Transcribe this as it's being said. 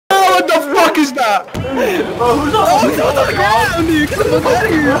What the fuck is that? Oh, who's on he's on the ground, dude! Get the fuck out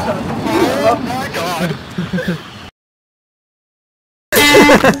of here! Oh my god.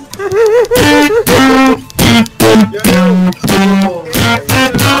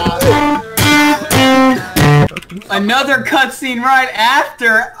 Another cutscene right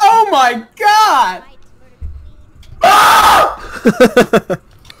after. Oh my god!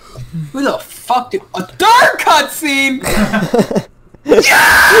 Who the fuck did a third cutscene? Yes!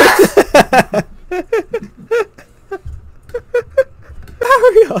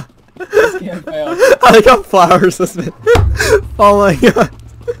 Mario! This game failed. I like how flowers has been falling on.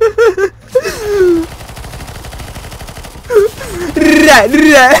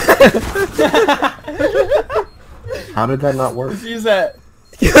 How did that not work? Use that.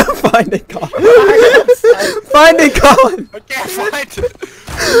 Find it, Colin. Find it, Colin. I can't find it.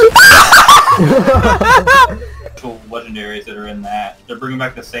 Actual legendaries that are in that. They're bringing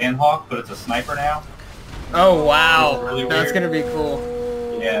back the Sandhawk, but it's a sniper now. Oh wow, Really that's weird. gonna be cool.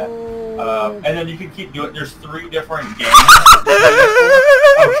 Yeah. And then you can keep doing. There's 3 different games.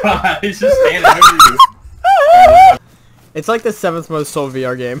 Oh god, he's just standing over you. It's like the 7th most sold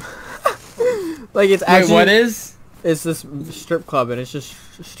VR game. Like it's actually. Wait, what is? It's this strip club and it's just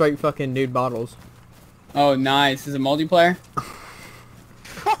straight fucking nude models. Oh nice. Is it multiplayer?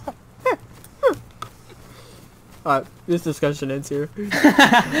 This discussion ends here.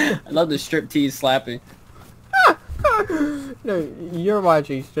 I love the striptease slapping. No, you're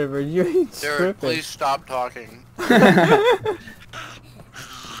watching strippers. You ain't Derek, stripping. please stop talking.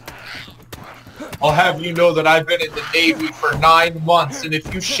 I'll have you know that I've been in the Navy for 9 months, and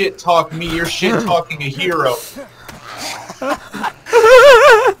if you shit talk me, you're shit talking a hero.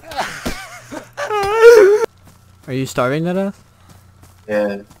 Are you starving to death?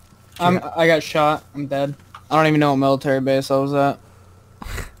 Yeah. I got shot. I'm dead. I don't even know what military base I was at.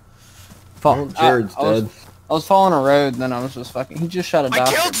 Fuck. Jared's dead. I was following a road, then I was just fucking. He just shot a I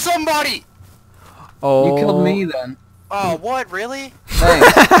doctor. killed somebody! Oh. You killed me then. Oh, what? Really?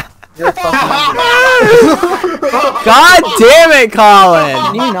 Thanks. You're a fucking. God damn it, Colin!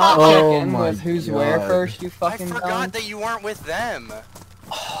 Can you not Oh check in my with who's where God. first, you I fucking forgot dumb? that you weren't with them.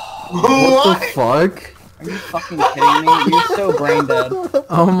 What the fuck? Are you fucking kidding me? You're so brain dead.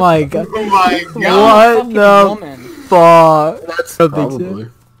 Oh my god. Oh my You're a What fucking the woman. fuck? That's so big. Probably.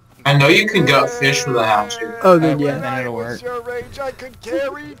 I know you can gut fish with a hatchet. Oh, good, yeah. Then it'll work. Your age, I could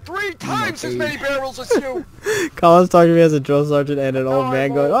carry 3 times as many barrels as you. Colin's talking to me as a drill sergeant and an old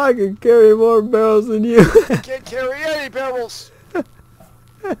man going, I can carry more barrels than you. Can't carry any barrels.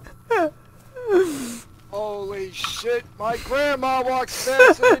 Holy shit, my grandma walks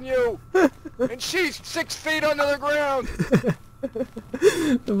faster than you. And she's 6 feet under the ground.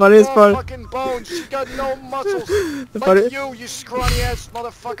 The funniest No part. fucking bones, she got no muscles. funny- Like you scrawny ass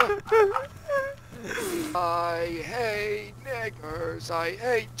motherfucker. I hate niggers, I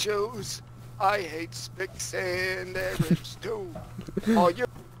hate Jews, I hate Spicks and Arabs too. Oh, you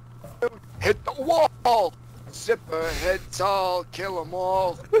hit the wall. Zipper heads, I'll kill 'em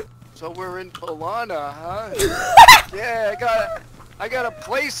all. So we're in Polana, huh? Yeah, I got a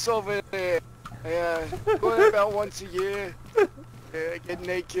place over there. Yeah, go there about once a year. Yeah, get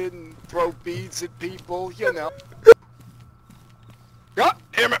naked and throw beads at people, you know. God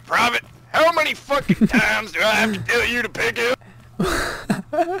damn it, Private! How many fucking times do I have to tell you to pick it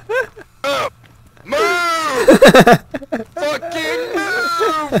up? Move! Fucking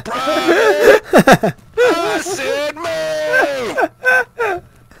move, Private! I said move!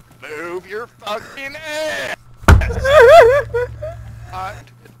 Move your fucking ass!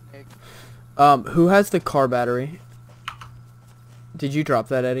 Who has the car battery? Did you drop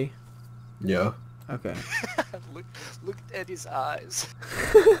that, Eddie? Yeah. Okay. Look at Eddie's eyes.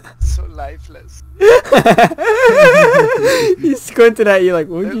 So lifeless. He squinted at you like,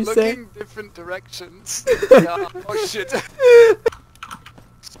 what They're did you say? looking different directions. Yeah, oh shit.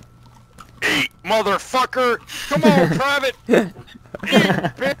 Eat, motherfucker! Come on, Private! Eat,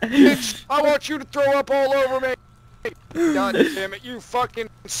 bitch! I want you to throw up all over me! God damn it, you fucking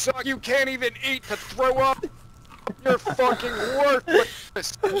suck! You can't even eat to throw up! You're fucking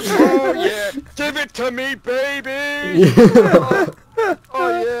worthless! Oh yeah! Give it to me, baby!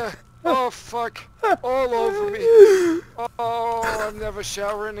 Oh yeah! Oh fuck! All over me! Oh, I'm never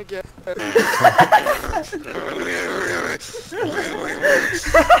showering again.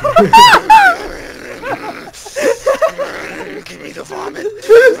 Give me the vomit!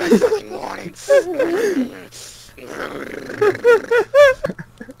 I fucking want it!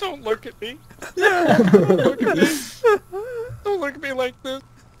 Don't look at me! Don't look at me! Don't look at me like this!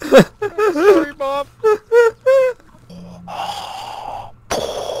 I'm sorry, Mom!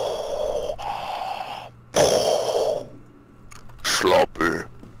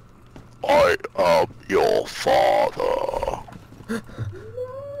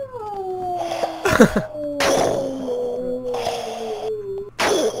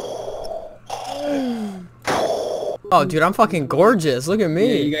 Oh, dude, I'm fucking gorgeous. Look at Yeah,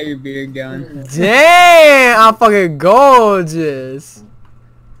 me. you got your beard going. Damn, I'm fucking gorgeous.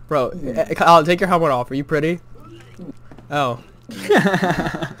 Bro, I'll take your helmet off. Are you pretty? Oh.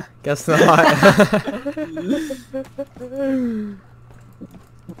 Guess not.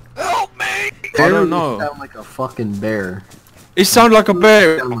 Help me! I don't know. Sound like a fucking bear. It sounded like a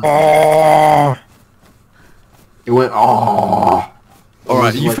bear. Oh. It went. Oh.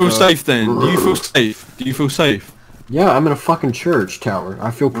 Alright, you feel safe then? Do you feel safe? Do you feel safe? Yeah, I'm in a fucking church tower. I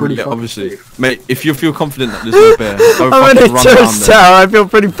feel pretty. Yeah, fucking obviously. safe. Mate, if you feel confident that there's no bear, go I'm in fucking a run down church there. tower. I feel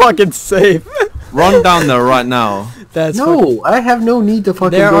pretty fucking safe. Run down there right now. That's fucking, No, I have no need to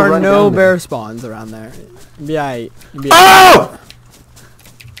fucking. there go are right no down bear spawns around there. Be aight. Be aight. Oh!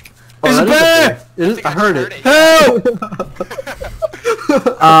 There. It's a bear! It is, I heard it. Help!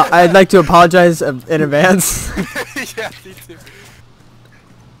 I'd like to apologize in advance. Yeah, me too.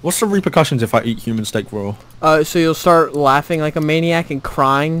 What's the repercussions if I eat human steak raw? So you'll start laughing like a maniac and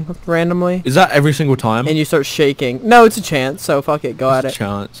crying randomly. Is that every single time? And you start shaking. No, it's a chance, so fuck it, go at There's a it.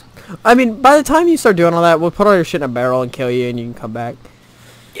 chance. I mean, by the time you start doing all that, we'll put all your shit in a barrel and kill you and you can come back.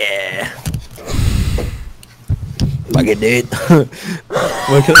 Yeah. Fucking dude.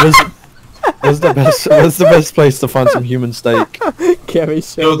 Where's the best place to find some human steak? Can we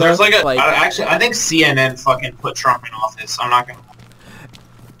show Yo, there's that? like a actually I think CNN fucking put Trump in office. I'm not gonna.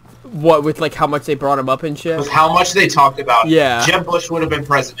 What, with like how much they brought him up and shit? With how much they talked about. Yeah. Jeb Bush would have been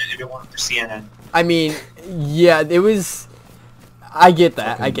president if it weren't for CNN. I mean, yeah, it was... I get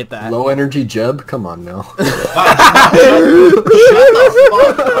that, I get that. Low energy Jeb? Come on now. Shut the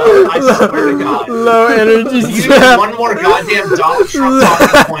fuck up, I swear to God. Low energy You do one more goddamn Donald Trump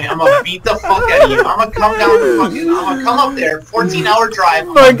talking point, I'm gonna beat the fuck out of you. I'm gonna come down and fucking, I'm gonna come up there, 14-hour drive,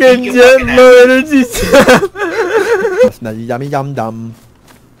 I'm gonna beat fucking your jet, fucking low ass. energy Yummy yum dum.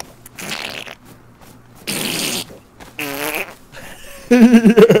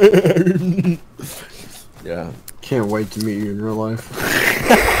 Yeah. Can't wait to meet you in real life.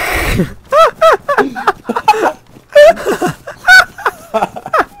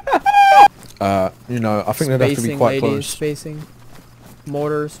 You know, I think they'd have to be quite close. Spacing.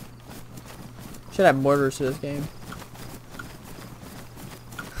 Mortars. Should have mortars to this game.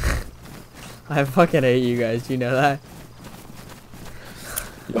 I fucking hate you guys, do you know that?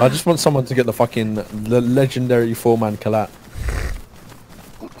 I just want someone to get the legendary 4-man collat.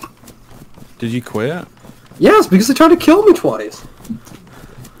 Did you quit? Yes, because they tried to kill me twice.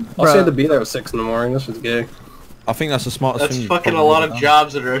 Also, Bruh. I had to be there at 6 in the morning. This was gay. I think that's the smartest That's thing. fucking a lot of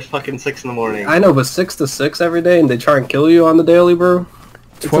jobs that are fucking 6 in the morning. I know, but 6 to 6 every day, and they try and kill you on the daily, bro.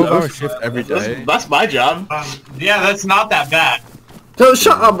 12-hour shift every day. That's my job. Yeah, that's not that bad. So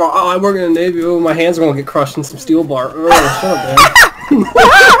shut up, bro. Oh, I work in the Navy. Oh, my hands are gonna get crushed in some steel bar. Oh, shut up, man.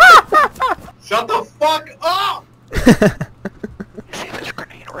 Shut the fuck up! See this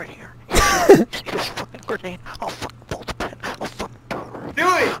grenade right here? See this fucking grenade? I'll fucking pull the pin. I'll fucking Do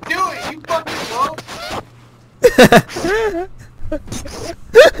it! Do it! You fucking slow!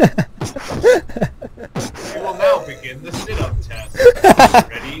 We will now begin the sit-up test.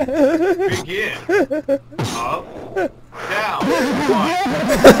 Ready? Begin. Up. Down.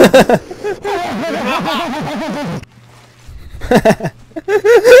 1.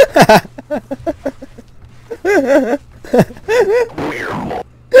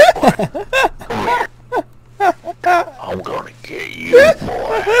 I'm gonna get you,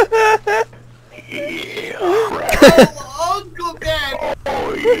 boy. Yeah. Oh, Uncle Dad!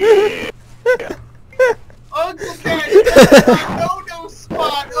 Oh, yeah. Uncle Dad! You got a no-no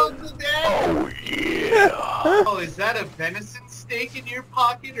spot, Uncle Dad! Oh, yeah. Oh, is that a venison steak in your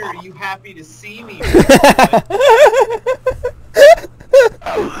pocket, or are you happy to see me?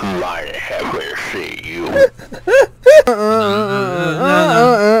 I haven't seen you.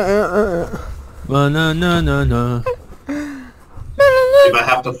 No. Dude, I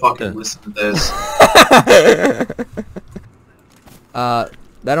have to fucking listen to this. That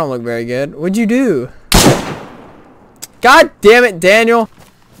don't look very good. What'd you do? God damn it, Daniel!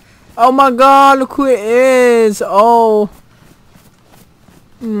 Oh my god, look who it is! Oh.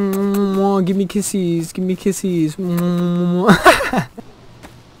 Give me kisses, give me kisses.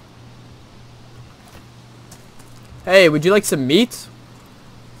 Hey, would you like some meat?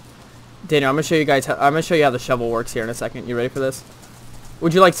 Daniel, I'm gonna show you guys. I'm gonna show you how the shovel works here in a second. You ready for this?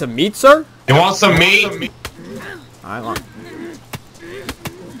 Would you like some meat, sir? You want some meat? Alright,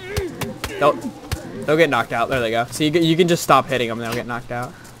 they'll get knocked out. There they go. So you can just stop hitting them. They'll get knocked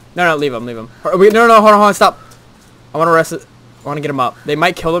out. No, leave them. No, hold on, stop. I want to rest it. I want to get them up. They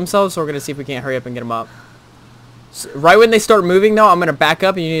might kill themselves, so we're gonna see if we can't hurry up and get them up. So, right when they start moving, though, I'm gonna back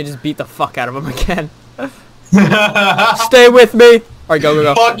up, and you need to just beat the fuck out of them again. Stay with me. All right, go, go,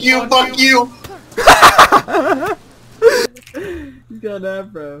 go. Fuck you, fuck you. You got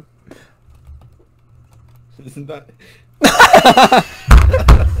that, bro. Isn't that?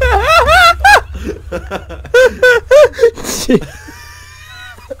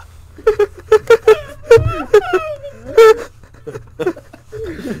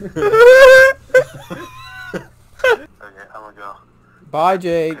 Okay, I'm gonna go. Bye,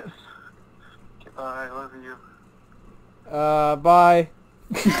 Jake. Bye, love you. Bye.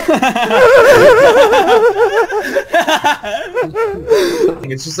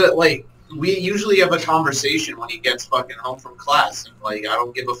 It's just that, like, we usually have a conversation when he gets fucking home from class, and, like, I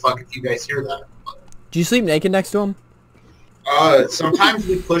don't give a fuck if you guys hear that. Do you sleep naked next to him? Sometimes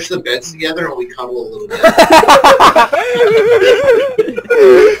we push the beds together and we cuddle a little bit.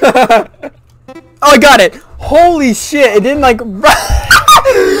 Oh, I got it! Holy shit! It didn't like.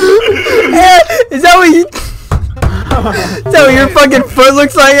 Is that what you? Is that what your fucking foot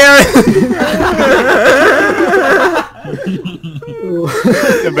looks like, Aaron?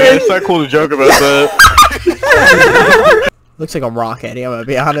 Yeah, man, it's not cool to joke about that. Looks like a rock, Eddie. I'm gonna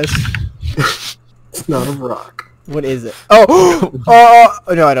be honest. It's not a rock. What is it? Oh,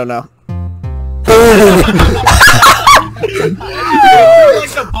 oh no, I don't know.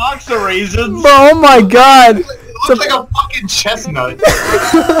 Like a box of raisins. Oh my god! It looks like a fucking chestnut.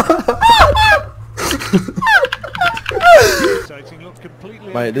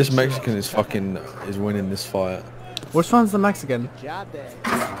 Mate, this Mexican is fucking winning this fight. Which one's the Mexican?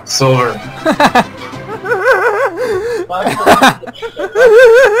 Silver.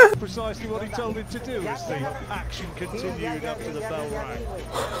 Precisely what he told him to do as the action continued up to the bell rang.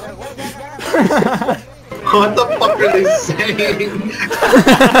 What the fuck are they saying?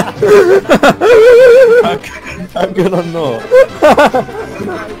 How good or not?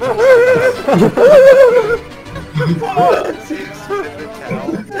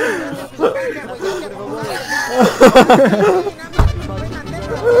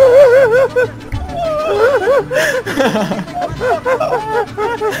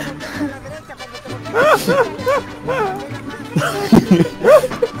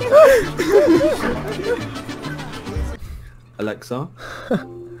 Alexa,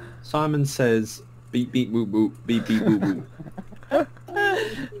 Simon says beep beep boop boop beep beep boop boop.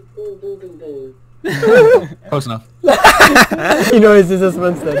 Close enough. You know it's just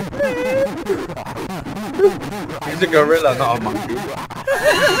Winston. He's a gorilla, not a monkey.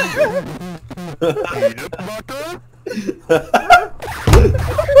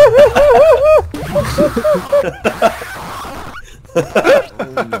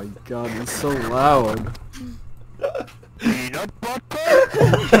 Oh my god, it's so loud.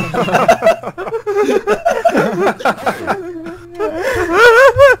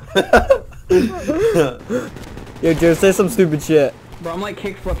 Yo, Joe, say some stupid shit. Bro, I'm like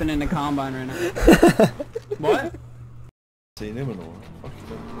kick flipping in the combine right now. What? Seen him or not?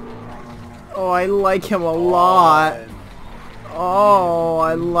 Oh, I like him a lot. Oh,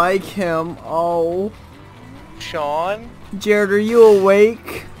 I like him. Oh. Sean? Jared, are you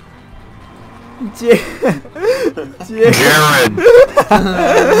awake? Jared.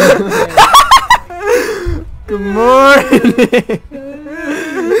 Good morning.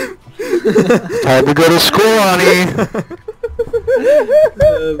 Time to go to school, honey.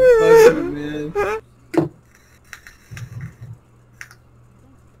 Man.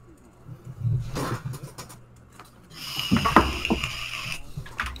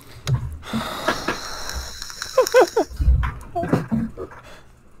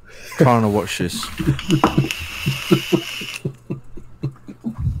 Trying to watch this.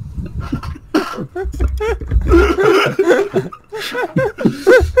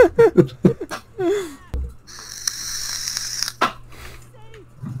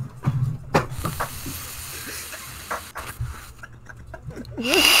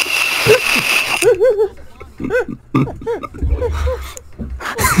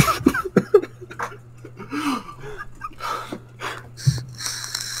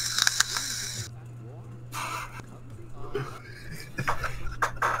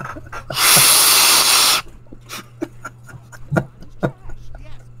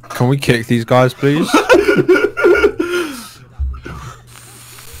 Can we kick these guys, please?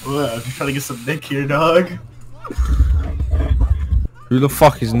 What? I'm just trying to get some Nick here, dog. Who the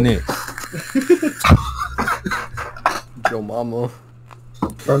fuck is Nick? Yo, mama.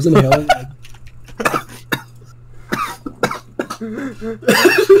 Frozen Hill.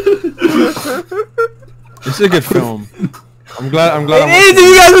 This is a good film. I'm glad. I'm It is.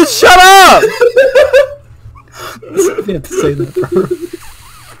 You guys would shut up. You have to say that, bro.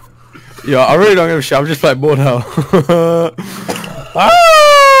 Yeah, I really don't give a shit. I'm just playing bored hell.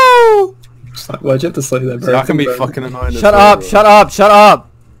 Oh! Why'd you have to say that, bro? I can be fucking annoying. Shut up! Shut up! Shut up!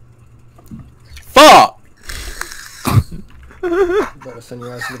 Fuck! Better send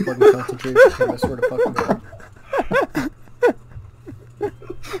your ass to the fucking concentration. I swear to fucking God.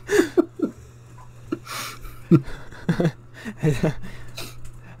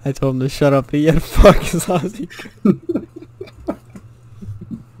 I told him to shut up. He had fuck his Aussie. What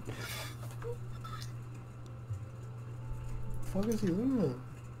the fuck is he doing?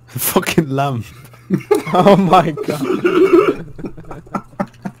 Fucking lamb. Oh my god.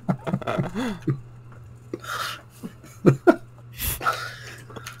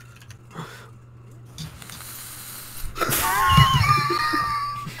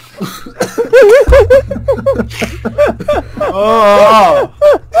 Oh!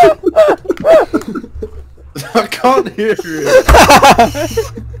 I can't hear it.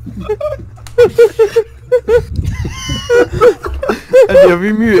 Eddie, have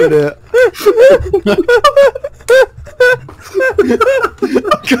you muted it?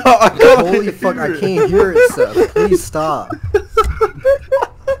 I can't Holy fuck, I can't hear it, Seth. Please stop.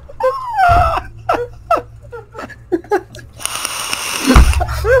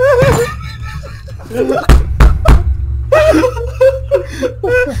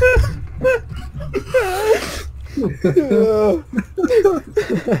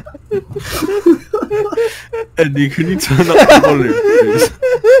 Eddie, can you turn up the volume, please?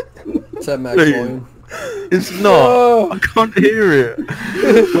 Is that max Please. volume? It's not. I can't hear it.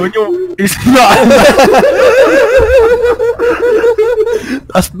 When you're, it's not.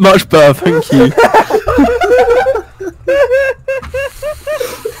 That's much better, thank you.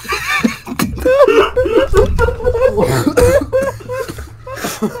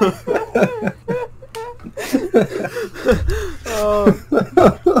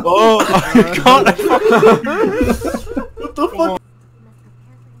 Oh, I can't. What the fuck?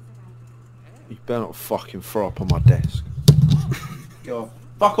 You better not fucking throw up on my desk. Go.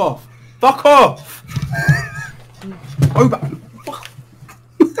 Fuck off. Fuck off. Over.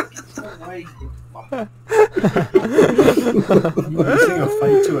 Losing a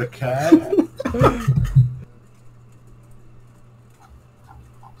fight to a cat.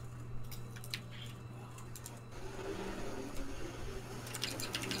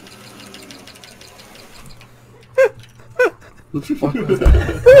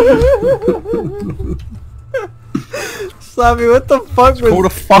 Slappy, what the fuck was... Call the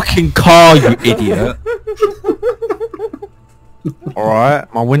fucking car, you idiot.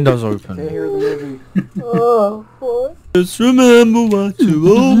 Alright, my window's open. Can't hear the movie. Oh, boy. Just remember what your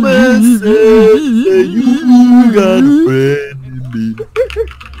old man said. Say you got a friend in me.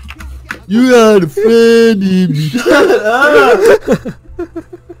 You got a friend in me. Shut up!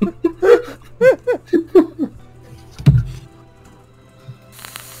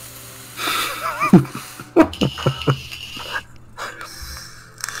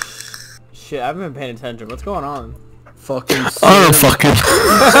 Shit, I haven't been paying attention. What's going on? Fucking I don't fucking.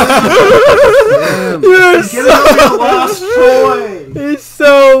 You're Get out of your last toy. He's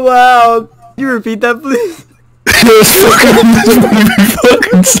so loud. Can you repeat that, please? It's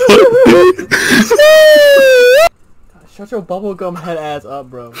fucking so. Shut your bubblegum head ass up,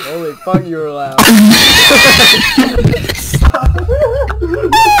 bro. Holy fuck, you were loud.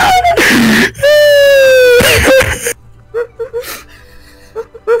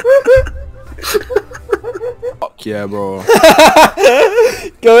 Fuck yeah, bro.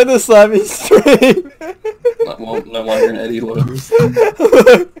 Go in the Slappy stream. No longer an Eddie Loves.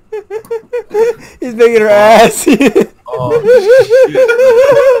 He's making her ass. Oh, shit.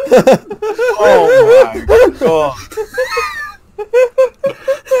 Oh my god.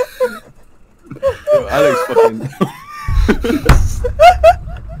 Yo, Alex fucking.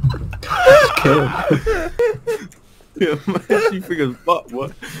 Kill him. Yeah, man, she figures butt,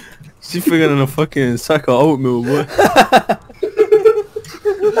 what? She figured in a fucking sack of oatmeal, boy.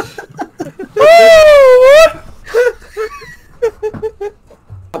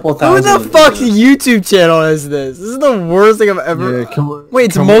 Who the fuck's YouTube channel is this? This is the worst thing I've ever... Yeah, come on. Wait,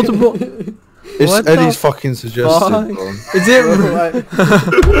 it's come multiple... It's What Eddie's the fucking suggested, fuck? bro. Is it...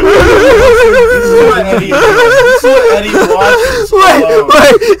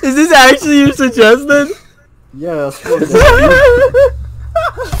 Wait, is this actually your suggestion? Yeah, that's what It's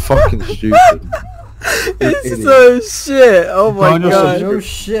fucking stupid. It's so shit. Oh my Go on your god. No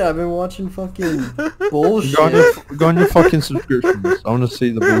shit, I've been watching fucking bullshit. Go on your fucking subscriptions. I want to see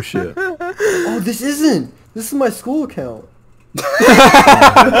the bullshit. Oh, this isn't! This is my school account.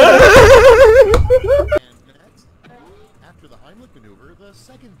 After the Heimlich maneuver, the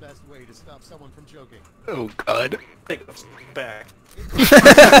second best way to stop someone from choking. Oh God. Take a back.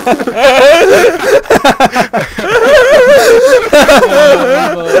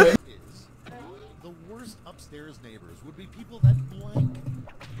 The worst upstairs neighbors would be people that blank.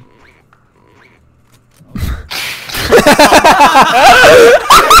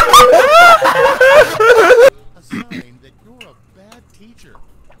 A sign that you're a bad teacher.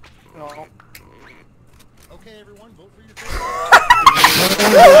 No. Okay, everyone, vote for your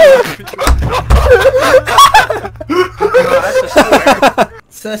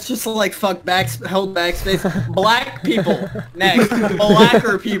So that's just like fuck held backspace. Black people. Next.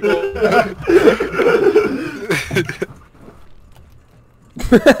 Blacker people.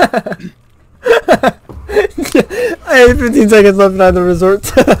 I have 15 seconds left at the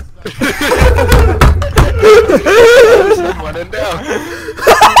resort. One and down.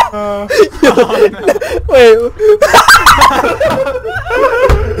 Wait.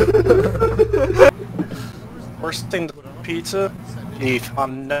 Worst thing to pizza? Eat my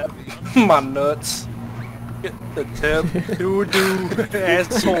nuts. Get the tip. Doo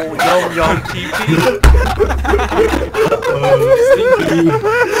asshole. Yum pee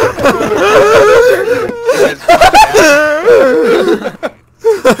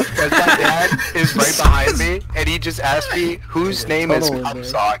Because my dad is right behind me, and he just asked me whose name is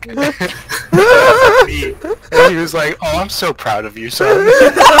Cupsock. Me. And he was like, "Oh, I'm so proud of you, son."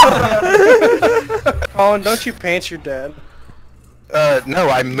 Colin, don't you pants your dad? No,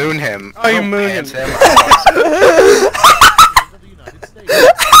 I moon him. Oh, you moon him.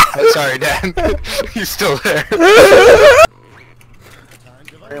 Sorry, Dad. He's still there.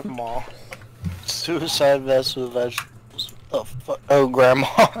 Grandma. Suicide vest with vegetables. Oh, fuck. Oh, Grandma.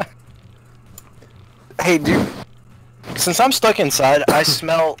 Hey, dude. Since I'm stuck inside, I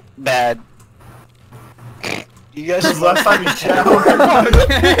smell bad. You guys last time you showered?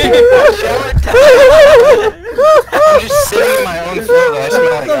 I'm just sitting in my own food. I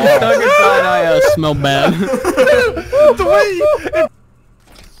smell like ass. Stuck inside, I smell bad.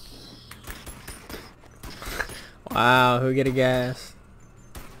 Wow, who get a gas?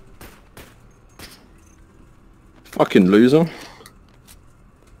 Fucking loser.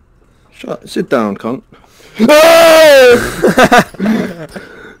 Sit down, cunt.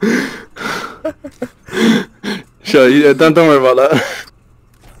 Sure, don't worry about that.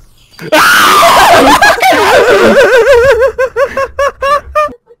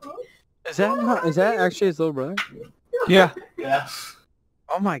 Is that actually his little brother? Yeah. Yes.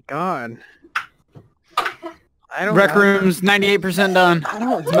 Oh my god. Rec room's 98% done. I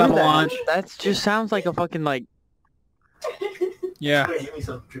don't It's about to launch. That just sounds like a fucking like. Yeah. Give me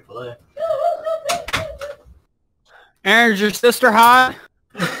some AAA. Aaron, is your sister hot?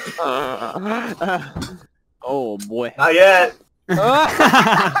 Oh boy. Not yet.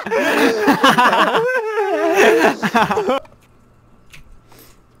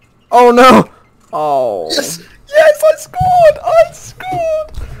 Oh no! Oh. Yes, I scored! I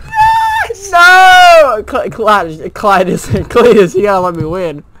scored! Yes! No! Cletus, you gotta let me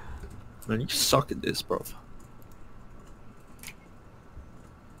win. Man, you suck at this, bro.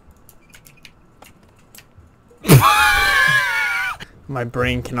 My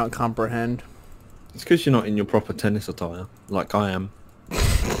brain cannot comprehend. It's because you're not in your proper tennis attire, like I am.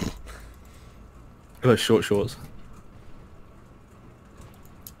 Those short shorts.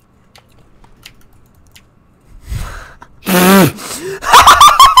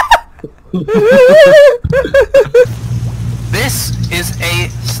 This is a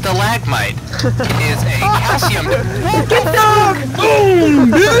stalagmite. It is a calcium.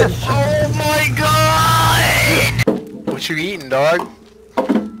 Boom, bitch! Oh my god! What you eating, dog?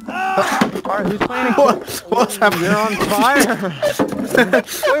 Alright, who's playing? What's happening? You're on fire.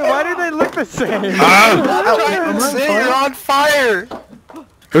 Wait, why do they look the same? I'm trying to say you're on fire.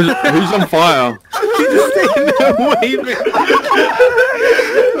 Who's on fire? He's just standing there waving.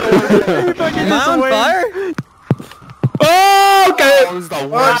 Am I on fire? Oh, okay! That was the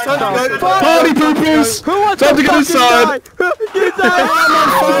worst. Party poopers! Time to get inside! Get inside!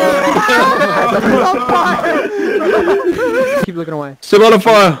 I'm on fire! Keep looking away. Still on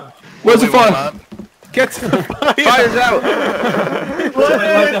fire! Where's the fire? Get to the fire. Fire's out!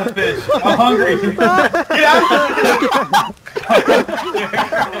 Like that fish. I'm hungry. Get out!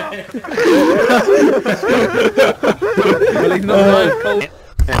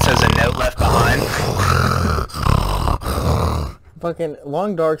 It says a note left behind. Fucking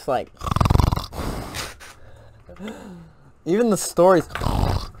Long Dark's like... Even the stories...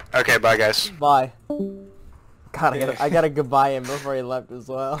 Okay, bye guys. Bye. God, I gotta goodbye him before he left as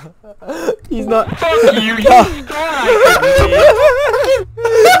well. He's not. Fuck you, you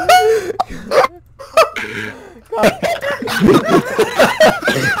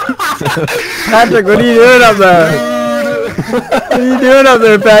Patrick, what are you doing up there? What are you doing up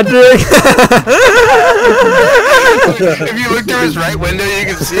there, Patrick? If you look through his right window, you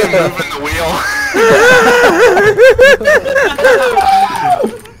can see him moving the wheel.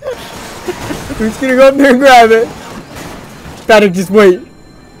 Who's gonna go up there and grab it? Patrick, just wait.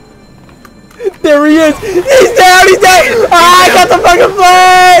 There he is! He's down! He's down! Ah, I got the fucking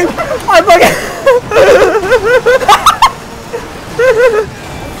flag! I fucking...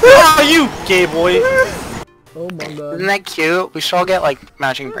 Oh, you gay boy! Oh my god. Isn't that cute? We should all get like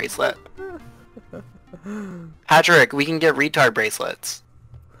matching bracelet. Patrick, we can get retard bracelets.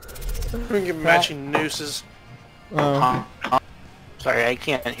 We can get matching nooses. Sorry, I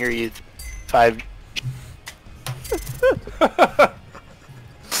can't hear you. 5.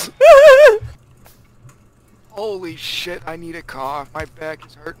 Holy shit, I need a car. My back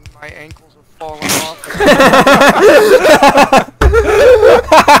is hurting, my ankles are falling off.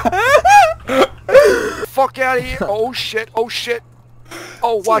 Fuck out of here. Oh shit, oh shit.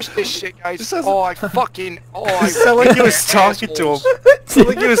 Oh, watch this shit, guys. Oh, I fucking... Oh, I... It sounded like he was talking to him. It sounded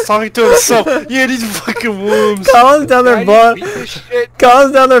like he was talking to himself. Yeah, these fucking worms. Colin's down there blowing...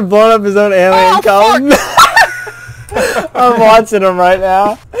 Colin's down there blowing up his own alien. Colin. I'm watching him right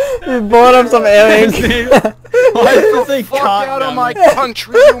now. He's blowing up some alien. Why did you say fuck out of my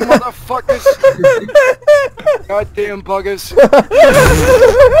country, you motherfuckers! Goddamn buggers.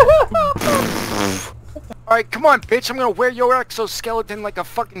 Alright, come on, bitch. I'm gonna wear your exoskeleton like a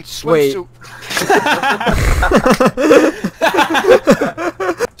fucking swimsuit.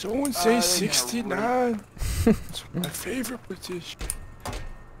 Someone say 69. It's my favorite position.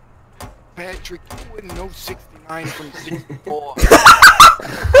 Patrick, you wouldn't know 69 from 64.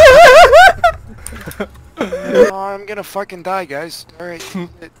 Oh, I'm gonna fucking die, guys. Alright.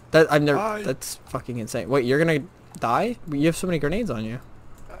 That I've never. That's fucking insane. Wait, you're gonna die? You have so many grenades on you.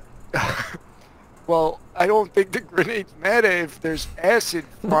 Well, I don't think the grenades matter if there's acid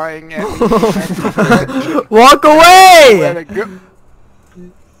flying at me. Walk away!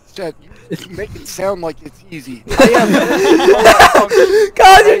 Chad, you make it sound like it's easy.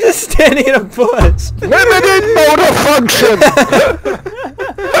 God, you're just standing in a bush. Limited motor function.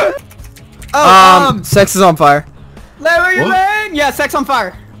 Sex is on fire. Larry Lane! Yeah, sex on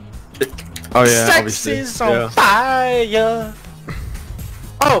fire. Oh yeah, Sex obviously. is on fire.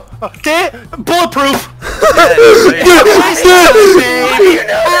 Oh, okay. Bulletproof.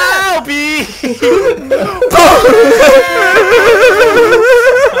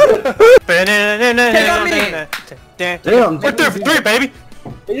 Damn. We're 3 for 3, baby.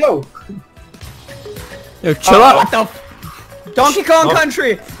 Hey, yo. Yo, chill out. What the Donkey Kong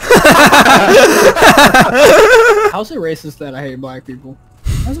Country! How's it racist that I hate black people?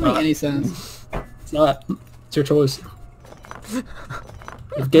 Doesn't make any sense. It's not. It's your choice.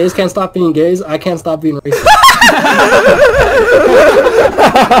 If gays can't stop being gays, I can't stop being racist.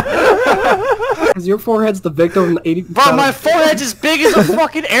 Because your forehead's the victim of 80%. Bro, my forehead's as big as a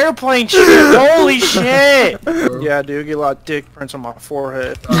fucking airplane shit. Holy shit. Yeah, dude, get a lot of dick prints on my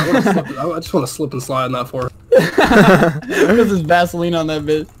forehead. I just want to slip and slide on that forehead. There's this Vaseline on that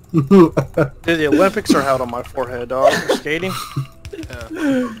bitch. Dude, the Olympics are held on my forehead, dog. Skating. Yeah.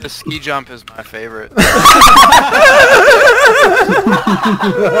 The ski jump is my favorite.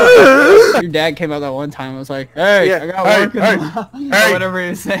 Your dad came out that one time and was like, hey, Yeah. I got work. Hey, whatever he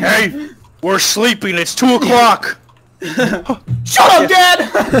was saying. Hey, we're sleeping. It's 2 o'clock. Shut up, Dad!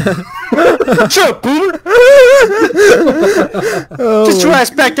 Shut up, boomer. Just your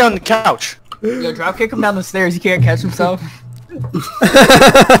ass back down the couch. Yo, drop kick him down the stairs. He can't catch himself. Not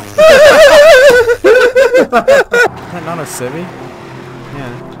a civvy?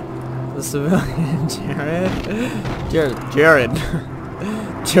 Yeah. The civilian Jared,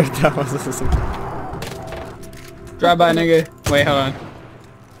 that was a civilian. Drive by, nigga. Wait, hold on.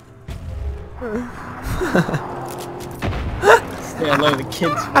 Stay low, the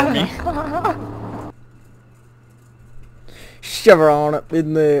kids for me. Shove her on up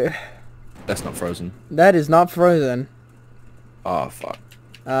in there. That's not frozen. That is not frozen. Oh fuck.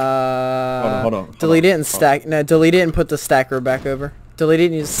 Hold on. Delete it and stack. No, delete it and put the stacker back over. Delete it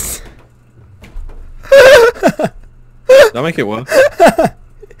and use. That'll make it work.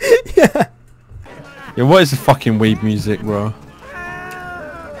 Yeah. Yeah, what is the fucking weed music, bro?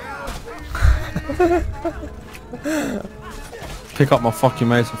 Pick up my fucking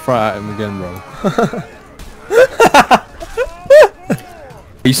mace and throw it at him again, bro.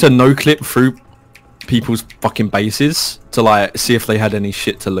 You said no clip through people's fucking bases to like see if they had any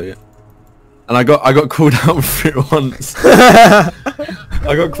shit to loot. And I got called out for it once. I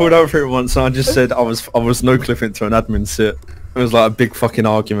got called out for it once, and I just said I was no clipping to an admin sit. It was like a big fucking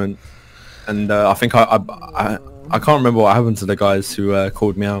argument, and I think I can't remember what happened to the guys who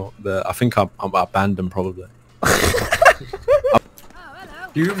called me out. But I think I banned them probably.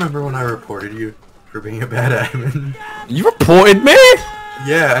 Do you remember when I reported you for being a bad admin? You reported me?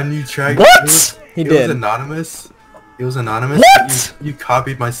 Yeah, and you tried. What? It was anonymous. It was anonymous. What? You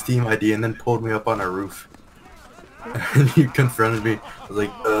copied my Steam ID and then pulled me up on a roof. And you confronted me. I was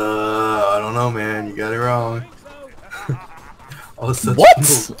like, I don't know, man. You got it wrong.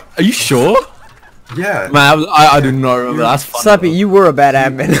 What? Are you sure? Yeah. Man, I do not remember. That's fun. Slappy, you were a bad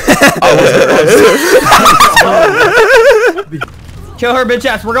admin. Kill her, bitch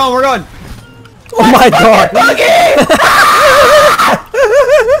ass. We're going. Oh my god.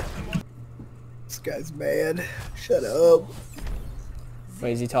 This guy's mad. Shut up.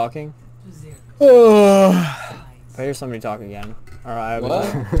 Wait, is he talking? If I hear somebody talk again. Alright,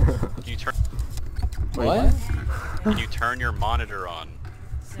 Can you turn? What? Can you turn your monitor on?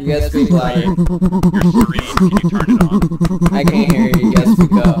 You guys speak louder. Your screen, can you turn it on? I can't hear you. You guys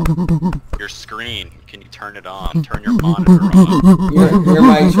speak up. Your screen, can you turn it on? Turn your monitor on. Your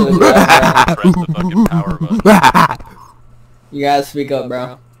mic's really bad, Press the fucking power button. You guys speak up,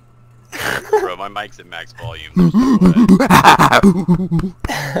 bro. Bro, my mic's at max volume. There's no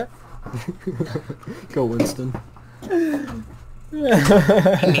way. Go Winston. Should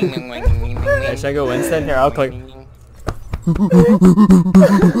I go Winston? Here, I'll click. God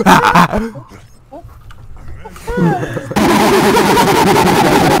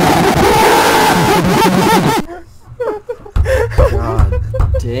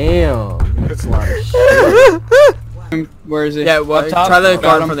damn. That's a lot of shit. Where is it? Yeah, well, try the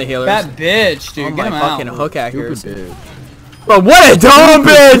card for the healers. That bitch, dude. Oh Get my him fucking out. hook accuracy. Stupid. Bro, what a dumb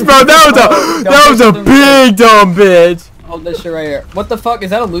bitch, bro! That was a big dumb bitch. Hold this shit right here. What the fuck?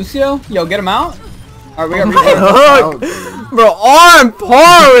 Is that a Lucio? Yo, get him out. Alright, we got Hook, bro, on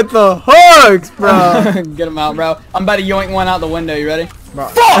par with the hooks, bro. Get him out, bro. I'm about to yoink one out the window. You ready?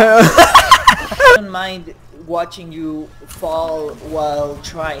 I don't mind watching you fall while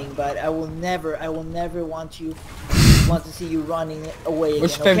trying, but I will never want to see you running away again.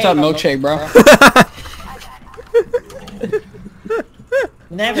 What's your favorite type of milkshake, bro?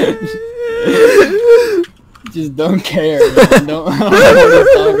 Never. Just don't care, man. Don't I don't know what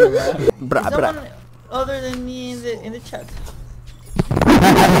he's talking about. Someone other than me in the chat.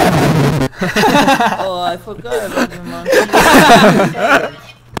 Oh, I forgot about your mom.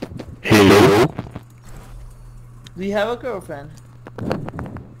 Hello? Do you have a girlfriend?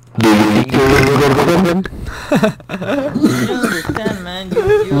 Do you think you're a girlfriend? You don't understand, man.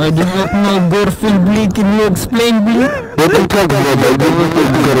 You Why do you have my girlfriend, please? Can you explain, please? What are you talking about?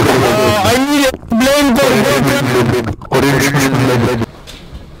 I need to explain the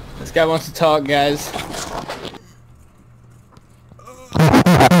This guy wants to talk, guys.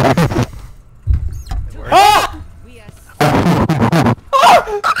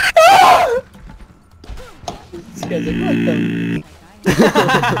 This guy's like, what the?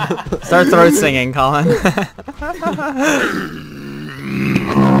 Start throat singing, Colin.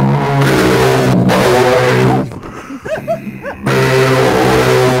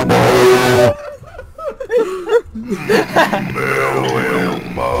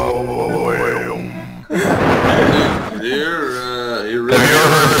 You really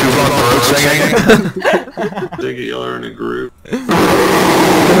think y'all are in a group?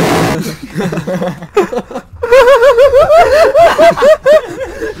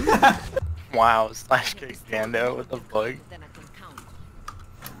 Wow, slash kick Gando with the bug.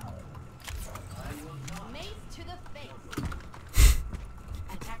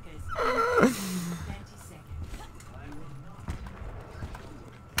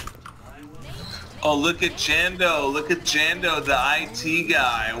 Oh, look at Jando. Look at Jando, the IT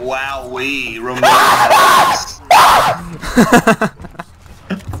guy. Wowee. Remote.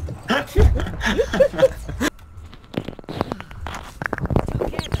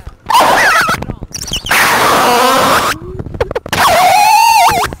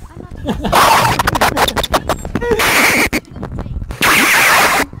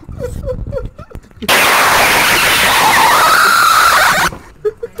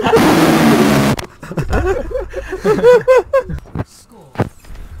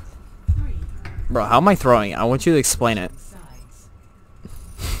 Bro, how am I throwing it? I want you to explain it.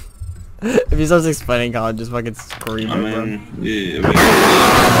 If he starts explaining, Colin, just fucking scream. I mean, yeah.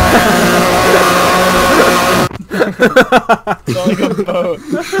 It's like a boat.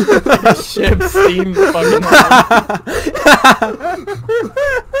 Like a ship steam fucking.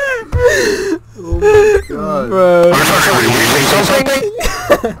 Oh my god. Bro.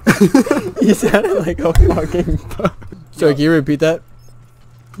 You sounded like a fucking boat. Sorry, can you repeat that?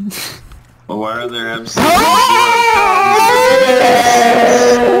 Well, why are there MCs?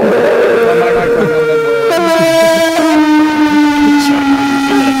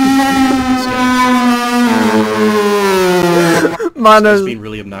 Mono's being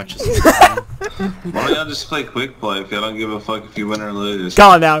really obnoxious. Why don't y'all just play quick play if y'all don't give a fuck if you win or lose?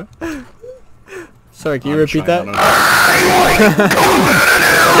 Calm down. Sorry, can you repeat that?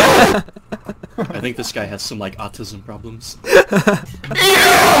 I think this guy has some like autism problems.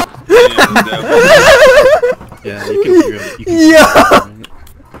 Yeah, you can hear him. Yeah.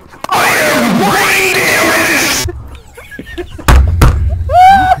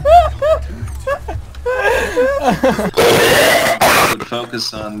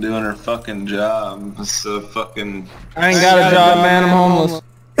 Focus on doing her fucking job. So fucking. I ain't got a job, man. I'm homeless.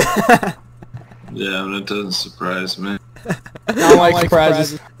 Yeah, but it doesn't surprise me. I don't like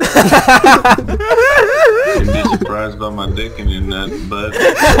surprises. You'd be surprised by my dick in your nut, but.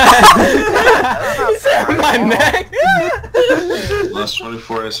 My neck. Lost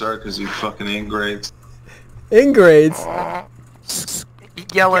 24 SR because you fucking ingrates. Ingrades?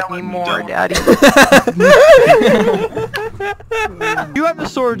 Yell at me more, daddy. You have the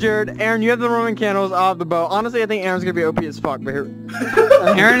sword, Jared. Aaron, you have the Roman candles off the boat. Honestly, I think Aaron's gonna be OP as fuck, but here.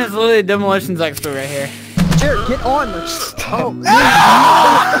 Aaron is literally a demolitions expert right here. Jared, get on! Oh.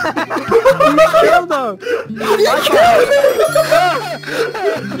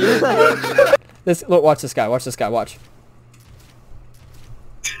 This, look, watch this guy, watch.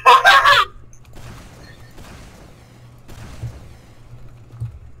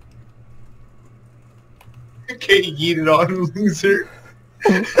 Okay, eat it on, loser.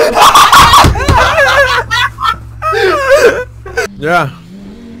 Yeah.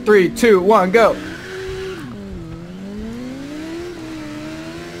 3, 2, 1, go!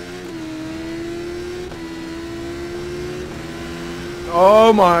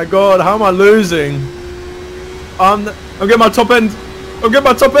 Oh my god, how am I losing? I'm getting my top end.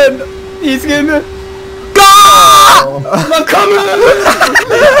 He's gonna go! I'm coming!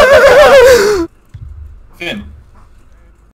 Finn.